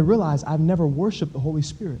 And I began to realize I've never worshiped the Holy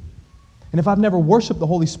Spirit. And if I've never worshiped the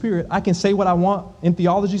Holy Spirit, I can say what I want in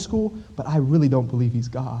theology school, but I really don't believe He's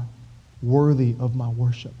God, worthy of my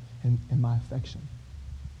worship and my affection.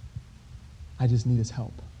 I just need His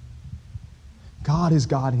help. God is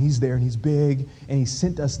God, and He's there, and He's big, and He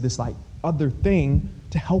sent us this like other thing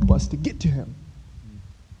to help us to get to Him.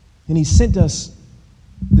 And He sent us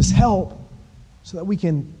this help so that we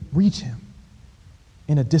can reach Him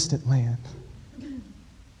in a distant land.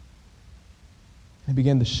 And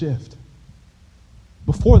began to shift.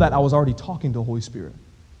 Before that, I was already talking to the Holy Spirit,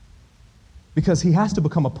 because He has to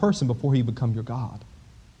become a person before He become your God.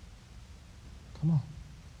 Come on.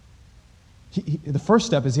 The first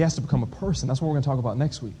step is He has to become a person. That's what we're going to talk about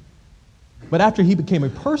next week. But after He became a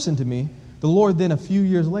person to me, the Lord then a few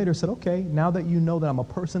years later said, okay, now that you know that I'm a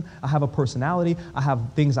person, I have a personality, I have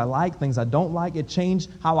things I like, things I don't like. It changed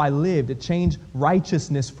how I lived. It changed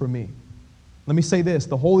righteousness for me. Let me say this.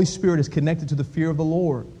 The Holy Spirit is connected to the fear of the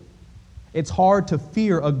Lord. It's hard to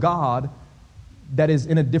fear a God that is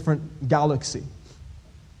in a different galaxy,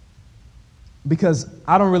 because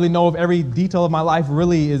I don't really know if every detail of my life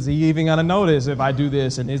really is He even going to notice if I do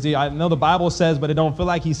this. And is He, I know the Bible says, but it don't feel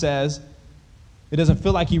like He says. It doesn't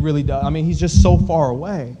feel like He really does. I mean, He's just so far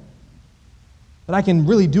away that I can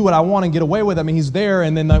really do what I want and get away with it. I mean, He's there,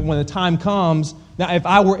 and then when the time comes, now if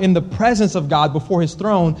I were in the presence of God before His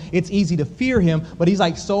throne, it's easy to fear Him, but He's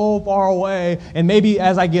like so far away. And maybe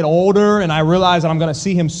as I get older and I realize that I'm going to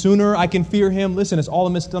see Him sooner, I can fear Him. Listen, it's all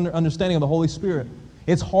a misunderstanding of the Holy Spirit.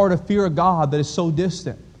 It's hard to fear a God that is so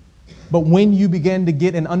distant. But when you begin to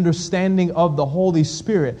get an understanding of the Holy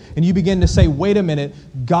Spirit, and you begin to say, wait a minute,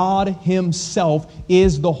 God Himself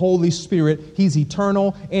is the Holy Spirit. He's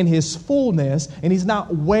eternal in His fullness, and He's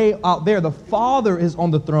not way out there. The Father is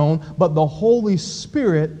on the throne, but the Holy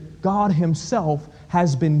Spirit, God Himself,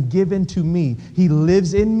 has been given to me. He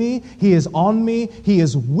lives in me. He is on me. He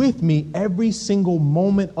is with me every single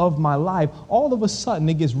moment of my life. All of a sudden,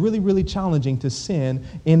 it gets really, really challenging to sin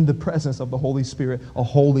in the presence of the Holy Spirit, a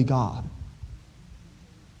holy God.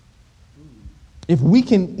 If we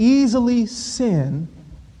can easily sin,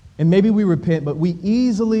 and maybe we repent, but we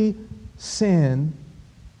easily sin,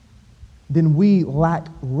 then we lack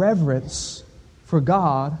reverence for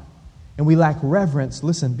God, and we lack reverence,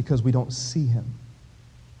 listen, because we don't see him.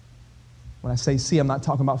 When I say see, I'm not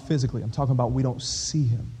talking about physically. I'm talking about we don't see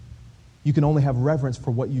him. You can only have reverence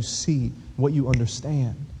for what you see, what you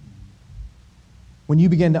understand. When you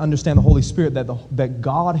begin to understand the Holy Spirit, that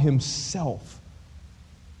God himself,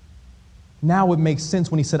 now it makes sense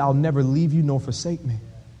when he said, I'll never leave you nor forsake me.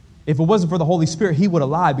 If it wasn't for the Holy Spirit, he would have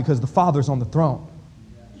lied because the Father's on the throne.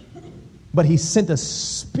 But he sent a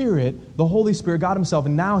Spirit, the Holy Spirit, God himself,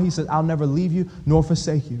 and now he says, I'll never leave you nor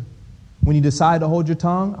forsake you. When you decide to hold your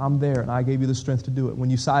tongue, I'm there, and I gave you the strength to do it. When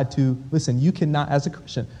you decide to, listen, you cannot, as a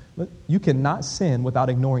Christian, you cannot sin without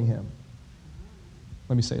ignoring him.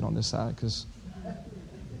 Let me say it on this side, because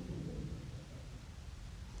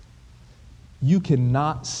you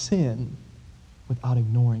cannot sin without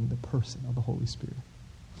ignoring the person of the Holy Spirit.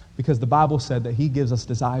 Because the Bible said that he gives us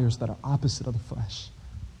desires that are opposite of the flesh.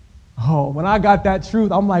 Oh, when I got that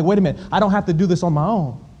truth, I'm like, wait a minute, I don't have to do this on my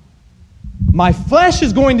own. My flesh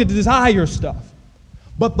is going to desire stuff,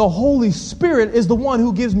 but the Holy Spirit is the one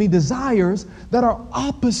who gives me desires that are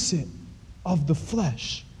opposite of the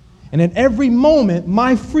flesh. And at every moment,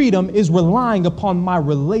 my freedom is relying upon my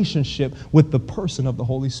relationship with the person of the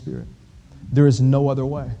Holy Spirit. There is no other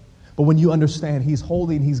way. But when you understand he's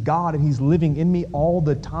holy and he's God and he's living in me all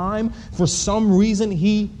the time, for some reason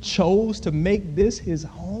he chose to make this his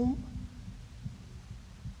home.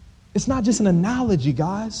 It's not just an analogy,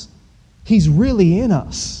 guys. He's really in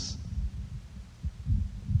us.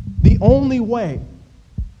 The only way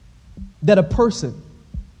that a person,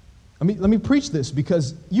 let me preach this,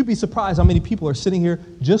 because you'd be surprised how many people are sitting here,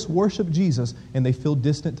 just worship Jesus, and they feel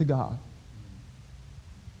distant to God.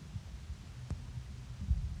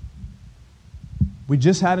 We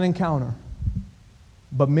just had an encounter,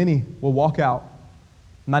 but many will walk out,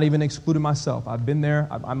 not even excluding myself. I've been there.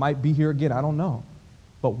 I might be here again. I don't know.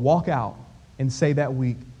 But walk out and say that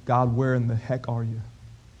week, God, where in the heck are you?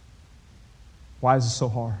 Why is it so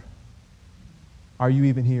hard? Are you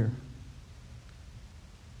even here?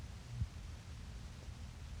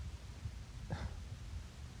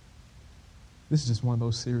 This is just one of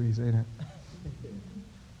those series, ain't it?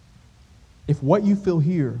 If what you feel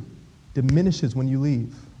here diminishes when you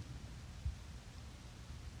leave,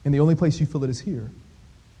 and the only place you feel it is here,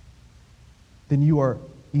 then you are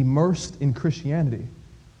immersed in Christianity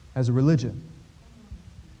as a religion.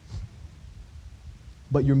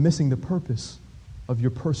 But you're missing the purpose of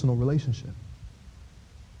your personal relationship.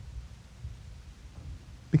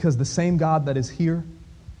 Because the same God that is here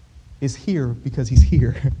because he's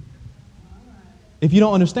here. If you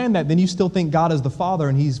don't understand that, then you still think God is the Father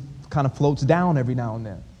and he's kind of floats down every now and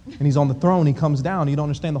then. And he's on the throne, he comes down. You don't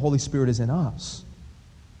understand the Holy Spirit is in us.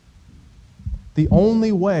 The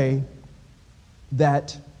only way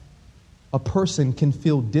that a person can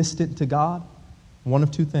feel distant to God, one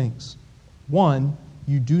of two things. One,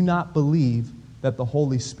 you do not believe that the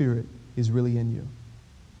Holy Spirit is really in you.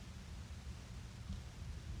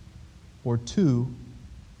 Or two,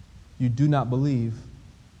 you do not believe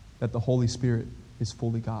that the Holy Spirit is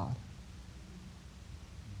fully God.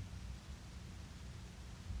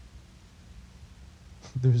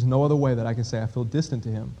 There's no other way that I can say I feel distant to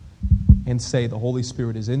him and say the Holy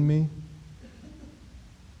Spirit is in me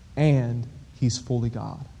and he's fully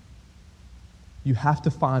God. You have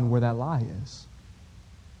to find where that lie is.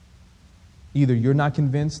 Either you're not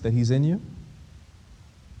convinced that he's in you,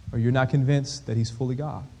 or you're not convinced that he's fully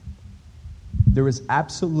God. There is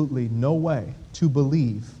absolutely no way to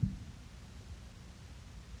believe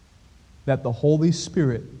that the Holy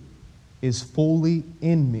Spirit is fully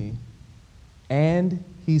in me and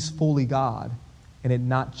he's fully God and it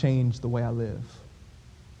not change the way I live.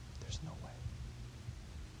 There's no way.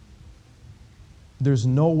 There's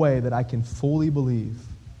no way that I can fully believe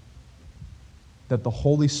that the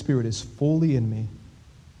Holy Spirit is fully in me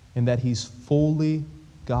and that he's fully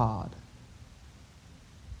God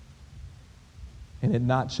and it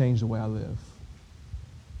not change the way I live.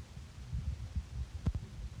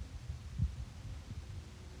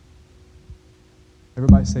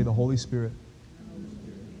 Everybody say the Holy Spirit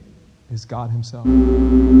is God himself. He's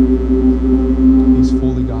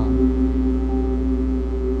fully God.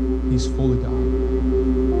 He's fully God.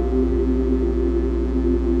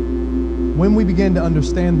 When we begin to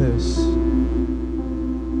understand this,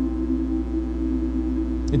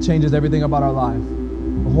 it changes everything about our life.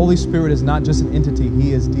 The Holy Spirit is not just an entity,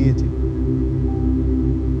 he is deity.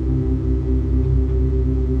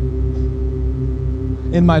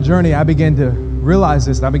 In my journey, I began to realize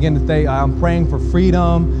this, and I began to think, I'm praying for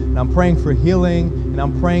freedom, and I'm praying for healing, and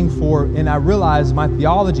and I realized my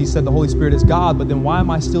theology said the Holy Spirit is God, but then why am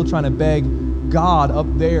I still trying to beg God up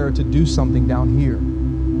there to do something down here?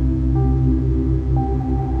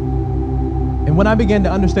 And when I began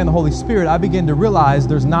to understand the Holy Spirit, I began to realize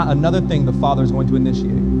there's not another thing the Father is going to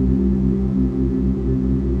initiate.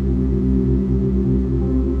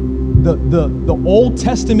 The Old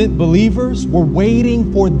Testament believers were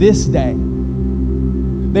waiting for this day.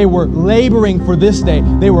 They were laboring for this day.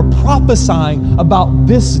 They were prophesying about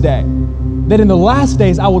this day. That in the last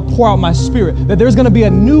days I would pour out my Spirit. That there's going to be a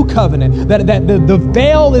new covenant. That the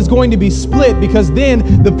veil is going to be split, because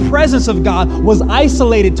then the presence of God was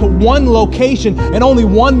isolated to one location, and only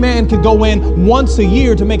one man could go in once a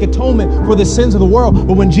year to make atonement for the sins of the world.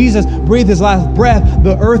 But when Jesus breathed his last breath,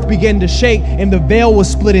 the earth began to shake and the veil was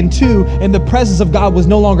split in two, and the presence of God was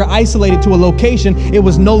no longer isolated to a location. It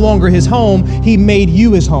was no longer his home. He made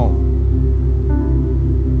you his home.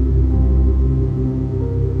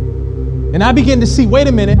 And I begin to see, wait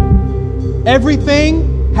a minute,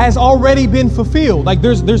 everything has already been fulfilled. Like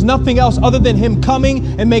there's nothing else other than him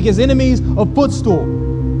coming and make his enemies a footstool.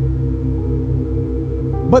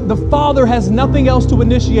 But the Father has nothing else to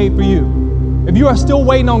initiate for you. If you are still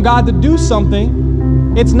waiting on God to do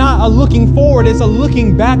something, it's not a looking forward, it's a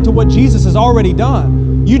looking back to what Jesus has already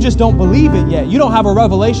done. You just don't believe it yet. You don't have a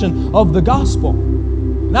revelation of the gospel.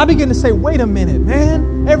 And I begin to say, wait a minute, man.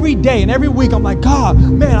 Every day and every week, I'm like, God,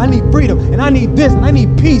 man, I need freedom, and I need this, and I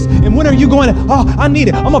need peace. And when are you going to, I need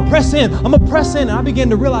it. I'm going to press in. I'm going to press in. And I begin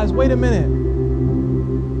to realize, wait a minute.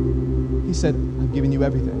 He said, I've given you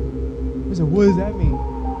everything. We said, what does that mean?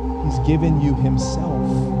 He's given you himself.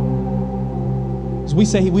 So we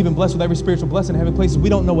say we've been blessed with every spiritual blessing in heavenly places. We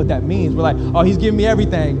don't know what that means. We're like, oh, he's giving me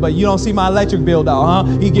everything, but you don't see my electric bill out,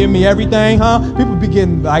 huh? He's giving me everything, huh? People be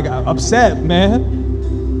getting like upset, man.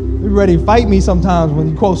 You're ready to fight me sometimes when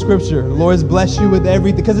you quote scripture. The Lord's blessed you with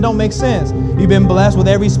everything, because it don't make sense. You've been blessed with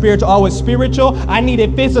every spiritual. Oh, it's spiritual. I need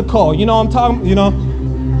it physical. You know what I'm talking, you know?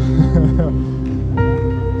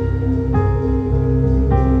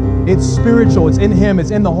 It's spiritual. It's in him.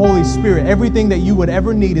 It's in the Holy Spirit. Everything that you would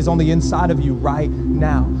ever need is on the inside of you right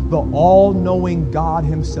now. The all-knowing God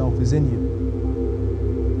himself is in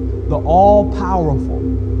you. The all-powerful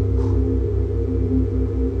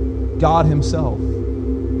God himself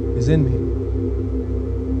is in me.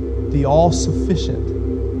 The all-sufficient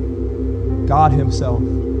God himself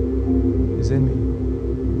is in me.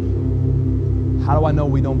 How do I know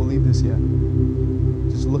we don't believe this yet?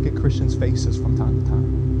 Just look at Christians' faces from time to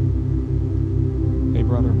time. Hey,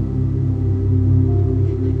 brother,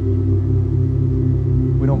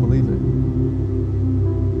 we don't believe it.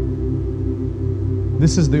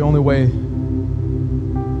 This is the only way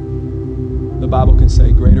the Bible can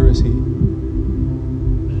say, greater is he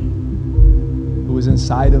who is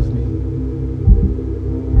inside of me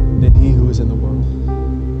than he who is in the world.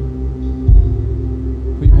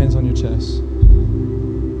 Put your hands on your chest.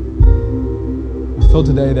 I feel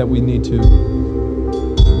today that we need to.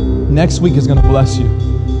 Next week is going to bless you,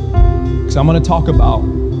 because I'm going to talk about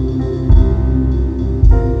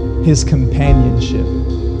his companionship.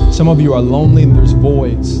 Some of you are lonely and there's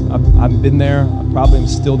voids. I've been there. I probably am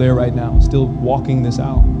still there right now, still walking this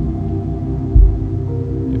out.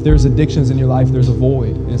 If there's addictions in your life, there's a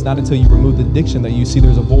void. And it's not until you remove the addiction that you see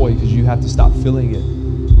there's a void, because you have to stop filling it.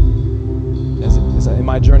 As in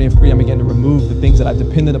my journey of freedom, I began to remove the things that I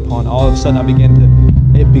depended upon. All of a sudden,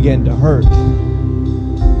 it began to hurt.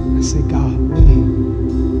 I say, God,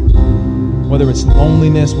 please. Whether it's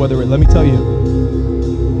loneliness, let me tell you,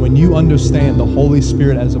 when you understand the Holy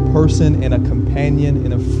Spirit as a person and a companion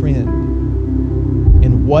and a friend,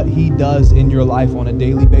 and what he does in your life on a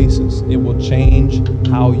daily basis, it will change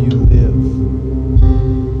how you live.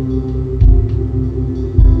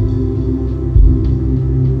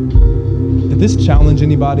 Did this challenge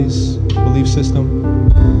anybody's belief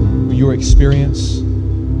system or your experience?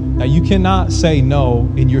 Now, you cannot say no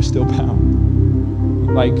and you're still bound.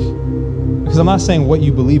 Because I'm not saying what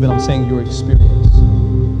you believe in, I'm saying your experience.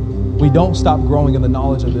 We don't stop growing in the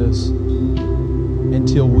knowledge of this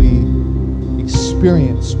until we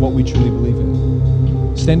experience what we truly believe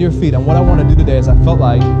in. Stand to your feet. And what I want to do today is I felt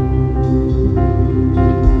like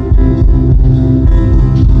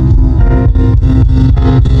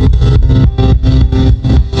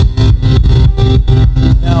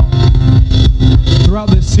now, throughout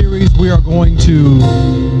this series, we are going to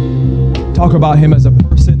talk about him as a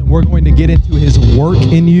person. We're going to get into his work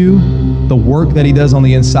in you, the work that he does on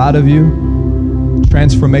the inside of you.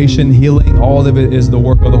 Transformation, healing, all of it is the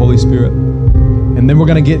work of the Holy Spirit. And then we're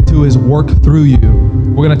going to get to his work through you,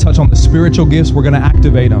 We're going to touch on the spiritual gifts. We're going to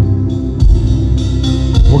activate them.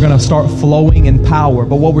 We're going to start flowing in power.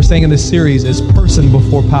 But what we're saying in this series is person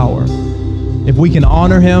before power. If we can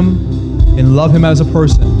honor him and love him as a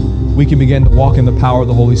person, we can begin to walk in the power of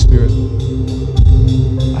the Holy Spirit.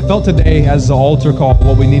 I felt today as the altar call,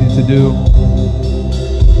 what we needed to do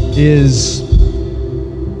is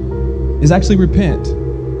actually repent.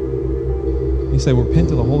 You say, repent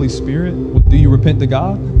to the Holy Spirit? Well, do you repent to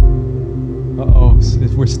God? Uh-oh,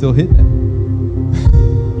 if we're still hitting it.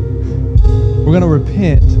 We're going to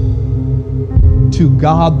repent to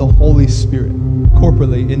God the Holy Spirit,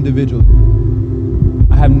 corporately, individually.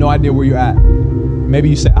 I have no idea where you're at. Maybe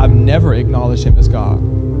you say, I've never acknowledged him as God.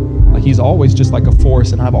 Like he's always just like a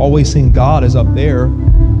force, and I've always seen God as up there,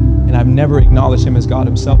 and I've never acknowledged him as God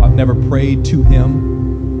himself. I've never prayed to him.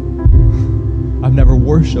 I've never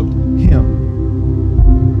worshiped him.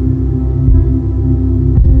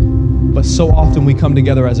 But so often we come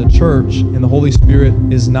together as a church and the Holy Spirit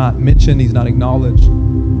is not mentioned, he's not acknowledged.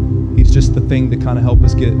 He's just the thing to kind of help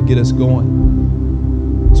us get us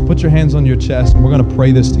going. So put your hands on your chest and we're going to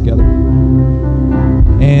pray this together.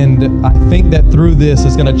 And I think that through this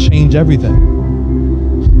it's going to change everything,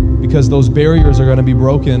 because those barriers are going to be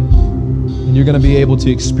broken and you're going to be able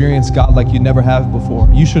to experience God like you never have before.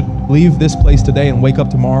 You should leave this place today and wake up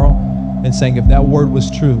tomorrow and saying, if that word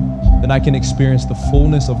was true, then I can experience the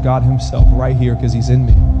fullness of God himself right here because he's in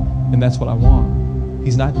me. And that's what I want.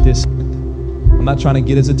 He's not distant. I'm not trying to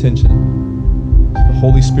get his attention. The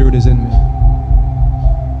Holy Spirit is in me.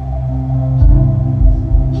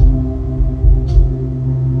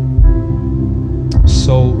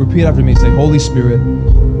 So repeat after me. Say, Holy Spirit,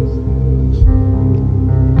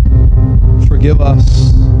 forgive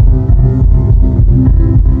us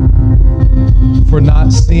for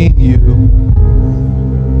not seeing you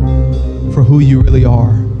for who you really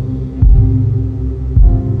are.